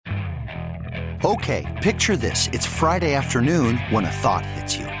Okay, picture this. It's Friday afternoon when a thought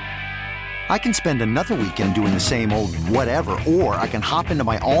hits you. I can spend another weekend doing the same old whatever, or I can hop into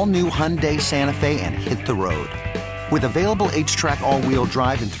my all-new Hyundai Santa Fe and hit the road. With available H-Track all-wheel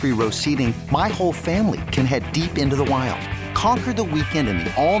drive and 3-row seating, my whole family can head deep into the wild. Conquer the weekend in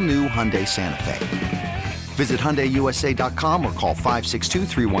the all-new Hyundai Santa Fe. Visit HyundaiUSA.com or call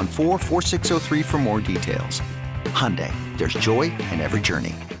 562-314-4603 for more details. Hyundai, there's joy in every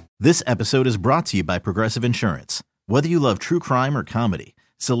journey. This episode is brought to you by Progressive Insurance. Whether you love true crime or comedy,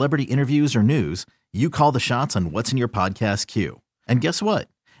 celebrity interviews or news, you call the shots on what's in your podcast queue. And guess what?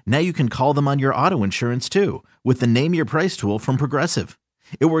 Now you can call them on your auto insurance too with the Name Your Price tool from Progressive.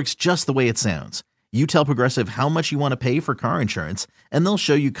 It works just the way it sounds. You tell Progressive how much you want to pay for car insurance, and they'll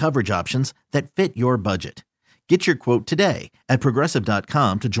show you coverage options that fit your budget. Get your quote today at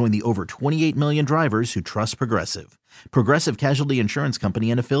Progressive.com to join the over 28 million drivers who trust Progressive. Progressive Casualty Insurance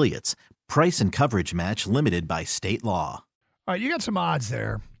Company and Affiliates. Price and coverage match limited by state law. All right, you got some odds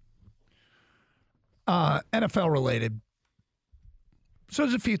there. NFL related. So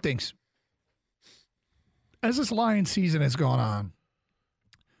there's a few things. As this Lions season has gone on,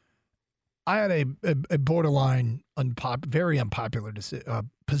 I had a borderline, very unpopular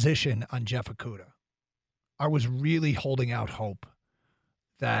position on Jeff Okudah. I was really holding out hope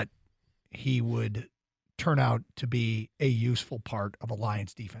that he would turn out to be a useful part of a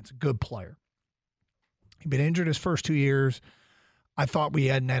Lions defense, a good player. He'd been injured his first 2 years. I thought we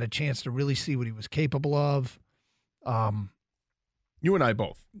hadn't had a chance to really see what he was capable of. You and I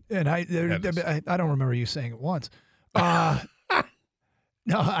both. And I don't remember you saying it once. No,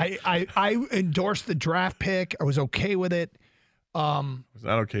 I endorsed the draft pick. I was okay with it. I was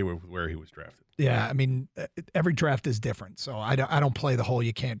not okay with where he was drafted. Yeah, I mean, every draft is different. So I don't play the whole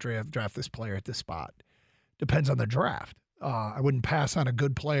you can't draft this player at this spot. Depends on the draft. I wouldn't pass on a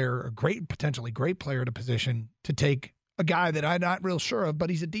good player, a potentially great player at a position to take a guy that I'm not real sure of,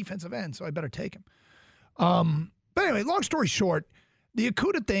 but he's a defensive end, so I better take him. But anyway, long story short, the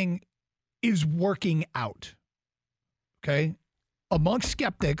Okudah thing is working out. Okay? Amongst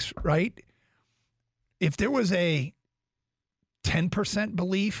skeptics, right? If there was a 10%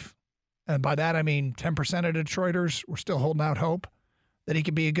 belief, and by that I mean 10% of Detroiters were still holding out hope that he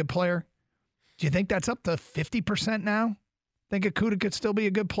could be a good player, do you think that's up to 50% now? Think Okudah could still be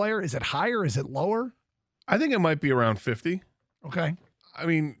a good player? Is it higher? Is it lower? I think it might be around 50. Okay. I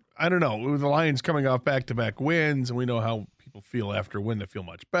mean, I don't know. With the Lions coming off back-to-back wins, and we know how people feel after a win, they feel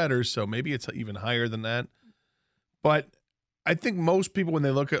much better, so maybe it's even higher than that. But I think most people, when they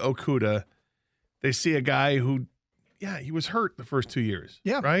look at Okudah, they see a guy who, he was hurt the first 2 years.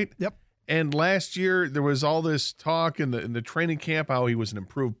 Yeah. Right? Yep. And last year, there was all this talk in the training camp how he was an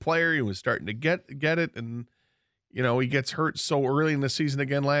improved player. He was starting to get it, and he gets hurt so early in the season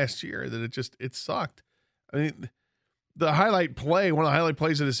again last year that it sucked. I mean, one of the highlight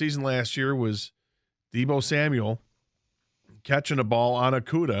plays of the season last year was Deebo Samuel catching a ball on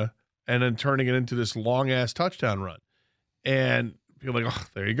Okudah and then turning it into this long-ass touchdown run. And people are like, oh,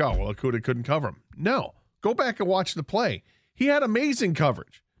 there you go. Well, Okudah couldn't cover him. No. Go back and watch the play. He had amazing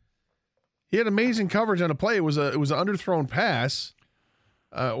coverage. On a play. It was an underthrown pass,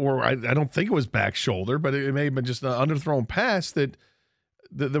 or I don't think it was back shoulder, but it may have been just an underthrown pass that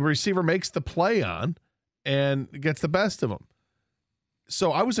the receiver makes the play on and gets the best of him.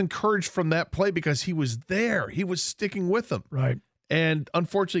 So I was encouraged from that play because he was there. He was sticking with them. Right. And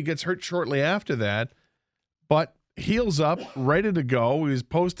unfortunately gets hurt shortly after that, but heals up, ready to go. He was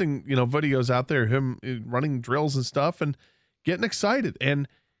posting, videos out there, him running drills and stuff and getting excited. And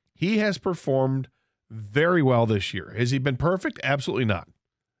he has performed very well this year. Has he been perfect? Absolutely not.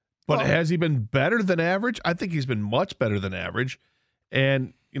 But has he been better than average? I think he's been much better than average.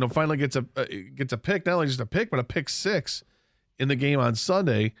 And, finally gets a pick, not only just a pick, but a pick six in the game on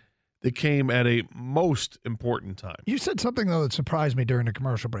Sunday that came at a most important time. You said something, though, that surprised me during the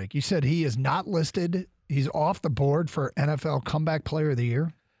commercial break. You said he is not listed. He's off the board for NFL Comeback Player of the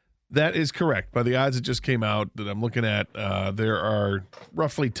Year. That is correct. By the odds that just came out that I'm looking at, there are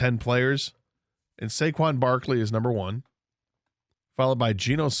roughly 10 players, and Saquon Barkley is number one, followed by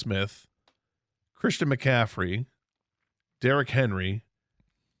Geno Smith, Christian McCaffrey, Derrick Henry,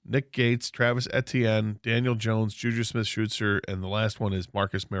 Nick Gates, Travis Etienne, Daniel Jones, Juju Smith-Schuster, and the last one is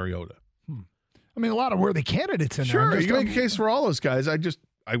Marcus Mariota. I mean, a lot of worthy candidates in there. Sure, you can make a case for all those guys. I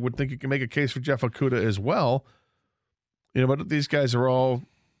would think you can make a case for Jeff Okudah as well. But these guys are all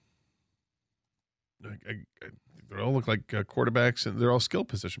they all look like quarterbacks, and they're all skill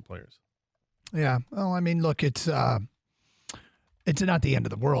position players. Yeah. Well, I mean, look, it's not the end of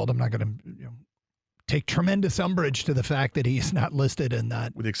the world. I'm not going to take tremendous umbrage to the fact that he is not listed in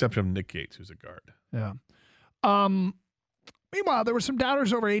that. With the exception of Nick Gates, who's a guard. Yeah. Meanwhile, there were some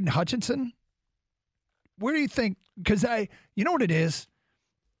doubters over Aiden Hutchinson. Where do you think? Because you know what it is?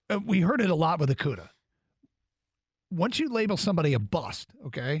 We heard it a lot with Okudah. Once you label somebody a bust,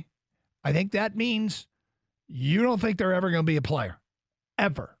 okay, I think that means you don't think they're ever going to be a player.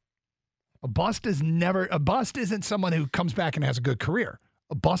 Ever. A bust isn't someone who comes back and has a good career.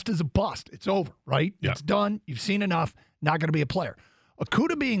 A bust is a bust. It's over, right? Yeah. It's done. You've seen enough. Not going to be a player.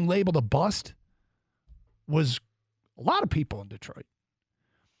 Okudah being labeled a bust was a lot of people in Detroit.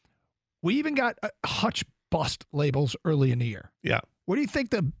 We even got Hutch bust labels early in the year. Yeah. What do you think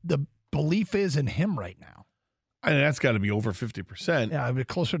the belief is in him right now? I mean, that's got to be over 50%. Yeah,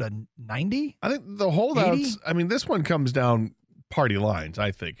 closer to 90? I think the holdouts, 80? I mean, this one comes down party lines,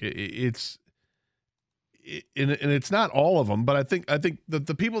 I think. It's not all of them, but I think that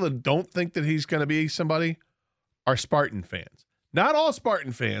the people that don't think that he's going to be somebody are Spartan fans. Not all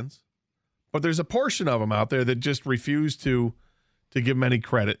Spartan fans, but there's a portion of them out there that just refuse to give him any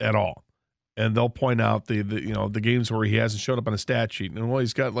credit at all. And they'll point out the games where he hasn't showed up on a stat sheet. And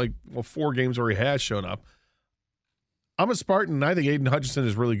he's got 4 games where he has shown up. I'm a Spartan, and I think Aiden Hutchinson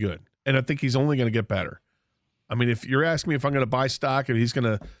is really good. And I think he's only going to get better. I mean, if you're asking me if I'm going to buy stock and he's going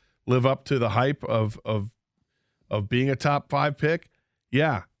to live up to the hype of being a top 5 pick,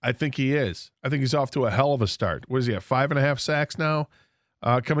 yeah, I think he is. I think he's off to a hell of a start. What is he at, 5.5 sacks now?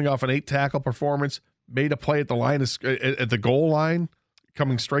 Coming off an 8-tackle performance, made a play at the line at the goal line,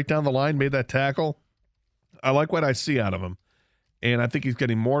 coming straight down the line, made that tackle. I like what I see out of him, and I think he's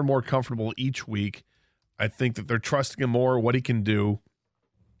getting more and more comfortable each week. I think that they're trusting him more, what he can do.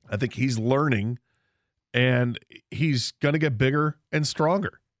 I think he's learning, and he's going to get bigger and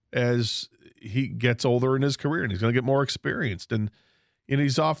stronger as he gets older in his career, and he's going to get more experienced. And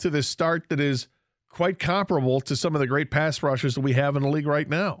he's off to this start that is quite comparable to some of the great pass rushers that we have in the league right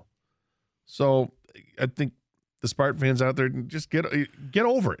now. So I think the Spartan fans out there, just get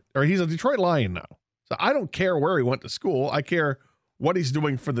over it. Or he's a Detroit Lion now. So I don't care where he went to school. I care what he's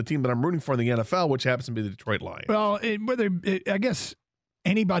doing for the team that I'm rooting for in the NFL, which happens to be the Detroit Lions. Well, I guess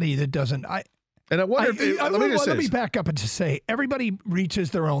anybody that doesn't, and I wonder let me back up and just say, everybody reaches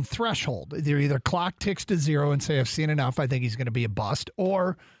their own threshold. They're either clock ticks to 0 and say, I've seen enough, I think he's going to be a bust,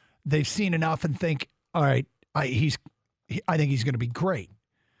 or they've seen enough and think, all right, I think he's going to be great.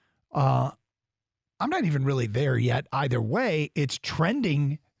 I'm not even really there yet. Either way, it's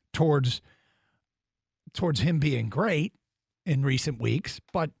trending towards him being great in recent weeks.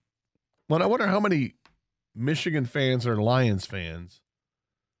 But I wonder how many Michigan fans or Lions fans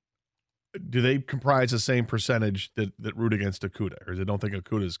do they comprise the same percentage that root against Okudah, or they don't think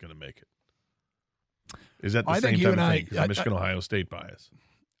Okudah is going to make it? Is that the same type of thing? Because Michigan Ohio State bias.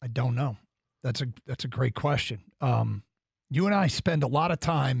 I don't know. That's a great question. You and I spend a lot of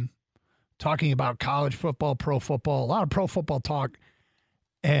time talking about college football, pro football, a lot of pro football talk,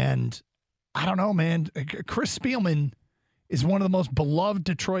 and I don't know, man. Chris Spielman is one of the most beloved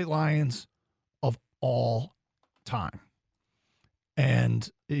Detroit Lions of all time. And,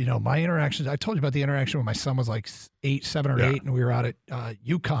 my interactions, I told you about the interaction when my son was like 7 or 8, and we were out at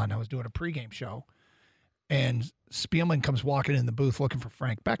UConn. I was doing a pregame show, and Spielman comes walking in the booth looking for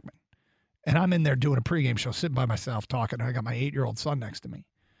Frank Beckman. And I'm in there doing a pregame show, sitting by myself talking. I got my 8-year-old son next to me.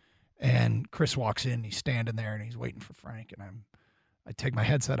 And Chris walks in, he's standing there, and he's waiting for Frank. And I take my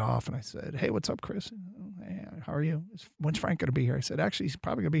headset off, and I said, hey, what's up, Chris? Hey, how are you? When's Frank going to be here? I said, actually, he's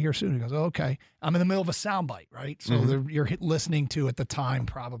probably going to be here soon. He goes, oh, okay. I'm in the middle of a soundbite, right? So you're listening to, at the time,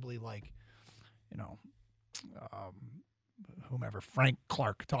 probably whomever, Frank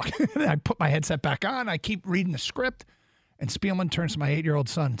Clark talking. I put my headset back on. I keep reading the script, and Spielman turns to my 8-year-old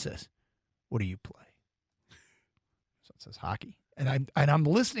son and says, what do you play? So it says hockey. And I'm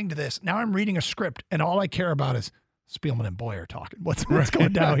listening to this. Now I'm reading a script, and all I care about is Spielman and Boyer talking. What's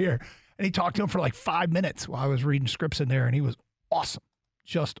going down here? And he talked to him for like 5 minutes while I was reading scripts in there, and he was awesome,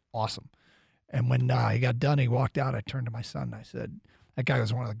 just awesome. And when he got done, he walked out. I turned to my son, and I said, that guy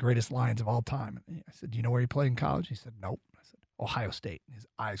was one of the greatest Lions of all time. And I said, do you know where he played in college? He said, nope. I said, Ohio State. And his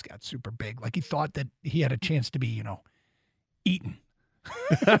eyes got super big, like he thought that he had a chance to be, eaten.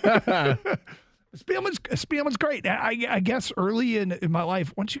 Spielman's great. I guess early in my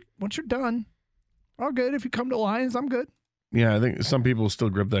life, once you're done, all good. If you come to Lions, I'm good. Yeah, I think some people still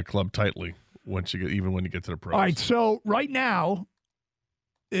grip that club tightly when you get to the pros. All right, so right now,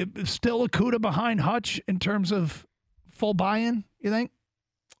 it's still Okudah behind Hutch in terms of full buy-in, you think?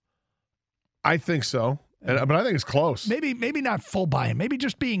 I think so, but I think it's close. Maybe not full buy-in. Maybe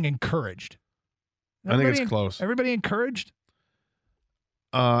just being encouraged. I think it's close. Everybody encouraged?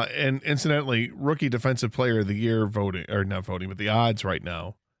 And incidentally, rookie defensive player of the year voting, or not voting, but the odds right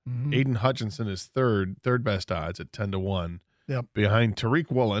now. Mm-hmm. Aiden Hutchinson is third best odds at 10-1. Yep. Behind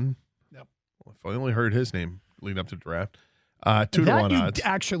Tariq Woolen. Yep. Well, if I only heard his name leading up to the draft. 2-1 odds. You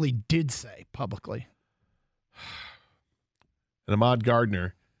actually did say publicly. And Ahmad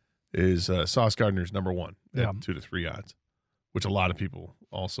Gardner is Sauce Gardner's number one at 2-3 odds, which a lot of people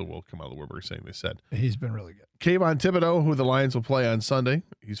also will come out of the woodwork saying they said. He's been really good. Kayvon Thibodeau, who the Lions will play on Sunday,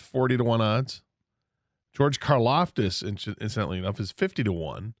 he's 40-1 odds. George Karlaftis, incidentally enough, is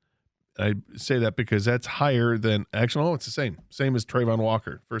 50-1. I say that because that's higher than actually. No, it's the same. Same as Trayvon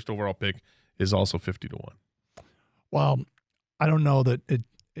Walker, first overall pick, is also 50-1. Well, I don't know that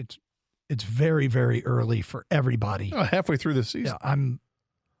it's very, very early for everybody. Oh, halfway through the season. Yeah,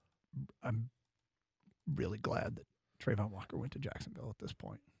 I'm really glad that Trayvon Walker went to Jacksonville at this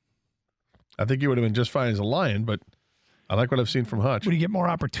point. I think he would have been just fine as a Lion, but I like what I've seen from Hutch. Would he get more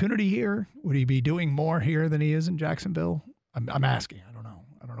opportunity here? Would he be doing more here than he is in Jacksonville? I'm asking. I don't know.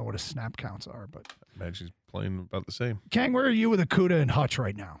 I don't know what his snap counts are, but I imagine he's playing about the same. Kang, where are you with Okudah and Hutch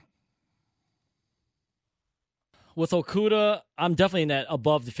right now? With Okudah, I'm definitely in that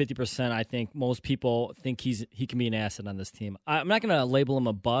above the 50%. I think most people think he can be an asset on this team. I'm not going to label him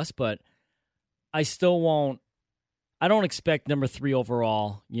a bust, but I still won't. I don't expect number 3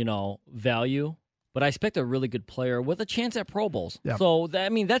 overall, value, but I expect a really good player with a chance at Pro Bowls. Yep. So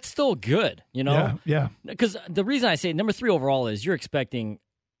that's still good, Yeah. Because the reason I say number 3 overall is you're expecting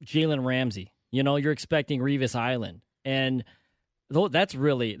Jalen Ramsey. You're expecting Revis Island, and that's a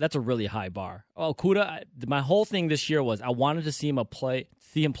really high bar. Okudah, my whole thing this year was I wanted to see him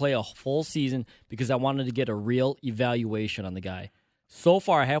play a full season because I wanted to get a real evaluation on the guy. So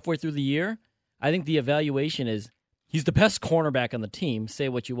far, halfway through the year, I think the evaluation is he's the best cornerback on the team. Say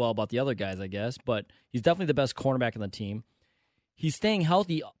what you will about the other guys, I guess, but he's definitely the best cornerback on the team. He's staying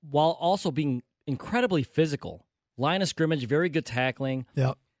healthy while also being incredibly physical. Line of scrimmage, very good tackling.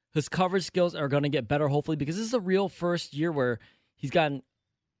 Yep. His coverage skills are going to get better, hopefully, because this is a real first year where he's gotten,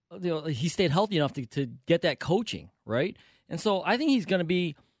 he stayed healthy enough to get that coaching, right? And so I think he's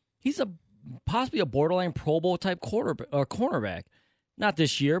possibly a borderline Pro Bowl type cornerback. Not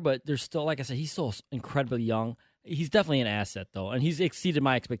this year, but there's still, like I said, he's still incredibly young. He's definitely an asset, though, and he's exceeded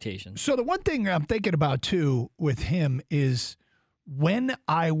my expectations. So the one thing I'm thinking about, too, with him is when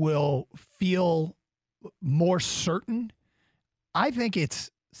I will feel more certain. I think it's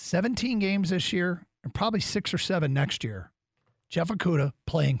 17 games this year and probably 6 or 7 next year. Jeff Okudah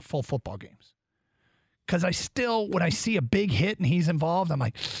playing full football games. Because I still, when I see a big hit and he's involved, I'm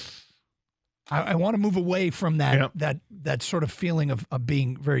like, I want to move away from that that sort of feeling of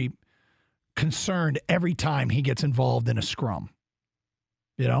being very concerned every time he gets involved in a scrum.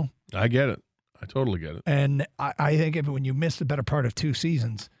 I get it. I totally get it. And I think when you miss the better part of 2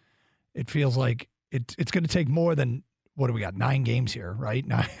 seasons, it feels like it's going to take more than, what do we got, 9 games here, right?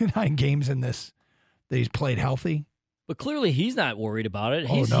 9 games in this that he's played healthy. But clearly he's not worried about it.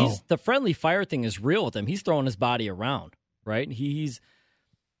 He's the friendly fire thing is real with him. He's throwing his body around, right? He's,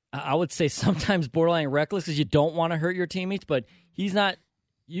 I would say, sometimes borderline reckless because you don't want to hurt your teammates, but he's not.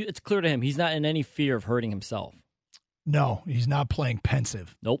 It's clear to him he's not in any fear of hurting himself. No, he's not playing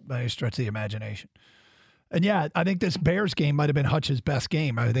pensive. Nope. By any stretch of the imagination. And yeah, I think this Bears game might have been Hutch's best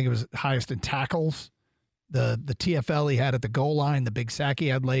game. I think it was highest in tackles. The TFL he had at the goal line, the big sack he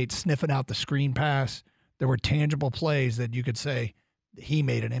had late, sniffing out the screen pass. There were tangible plays that you could say he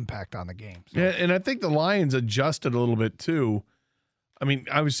made an impact on the game. So. Yeah, and I think the Lions adjusted a little bit too. I mean,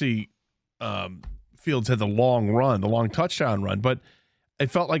 obviously, Fields had the long touchdown run, but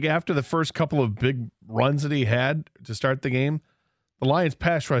it felt like after the first couple of big runs that he had to start the game, the Lions'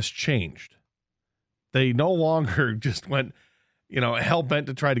 pass rush changed. They no longer just went, hell-bent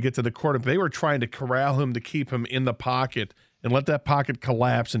to try to get to the quarterback. They were trying to corral him to keep him in the pocket and let that pocket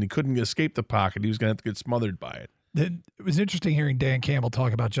collapse, and he couldn't escape the pocket. He was going to have to get smothered by it. It was interesting hearing Dan Campbell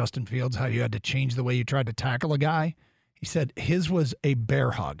talk about Justin Fields, how you had to change the way you tried to tackle a guy. He said his was a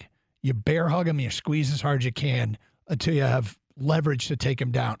bear hug. You bear hug him, you squeeze as hard as you can until you have leverage to take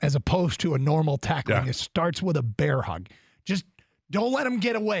him down, as opposed to a normal tackling. Yeah. It starts with a bear hug. Just don't let him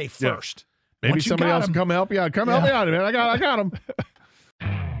get away first. Yeah. Maybe somebody else can come help you out. Help me out, man. I got him.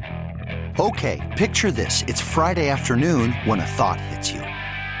 Okay, picture this. It's Friday afternoon when a thought hits you.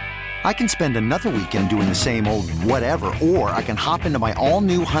 I can spend another weekend doing the same old whatever, or I can hop into my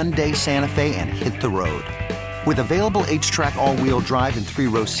all-new Hyundai Santa Fe and hit the road. With available H-Track all-wheel drive and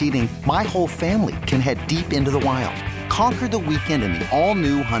 3-row seating, my whole family can head deep into the wild. Conquer the weekend in the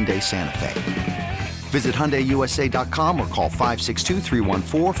all-new Hyundai Santa Fe. Visit HyundaiUSA.com or call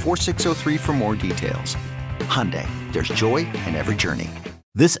 562-314-4603 for more details. Hyundai, there's joy in every journey.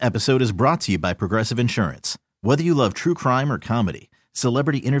 This episode is brought to you by Progressive Insurance. Whether you love true crime or comedy,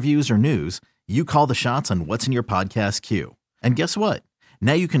 celebrity interviews or news, you call the shots on what's in your podcast queue. And guess what?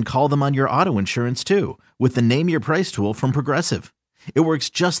 Now you can call them on your auto insurance too with the Name Your Price tool from Progressive. It works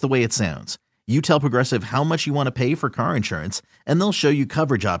just the way it sounds. You tell Progressive how much you want to pay for car insurance, and they'll show you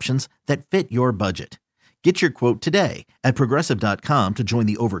coverage options that fit your budget. Get your quote today at Progressive.com to join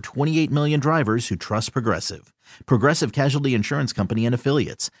the over 28 million drivers who trust Progressive. Progressive Casualty Insurance Company and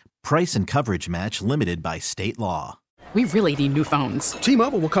Affiliates. Price and coverage match limited by state law. We really need new phones.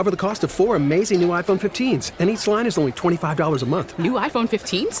 T-Mobile will cover the cost of 4 amazing new iPhone 15s, and each line is only $25 a month. New iPhone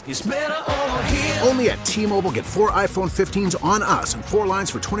 15s? It's better over here. Only at T-Mobile, get 4 iPhone 15s on us and 4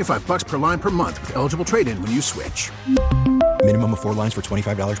 lines for $25 per line per month with eligible trade-in when you switch. Minimum of 4 lines for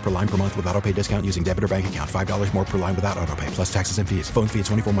 $25 per line per month with autopay discount using debit or bank account. $5 more per line without autopay, plus taxes and fees. Phone fee at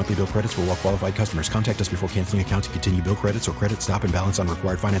 24 monthly bill credits for well-qualified customers. Contact us before canceling account to continue bill credits or credit stop and balance on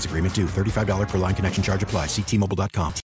required finance agreement due. $35 per line connection charge applies. See T-Mobile.com.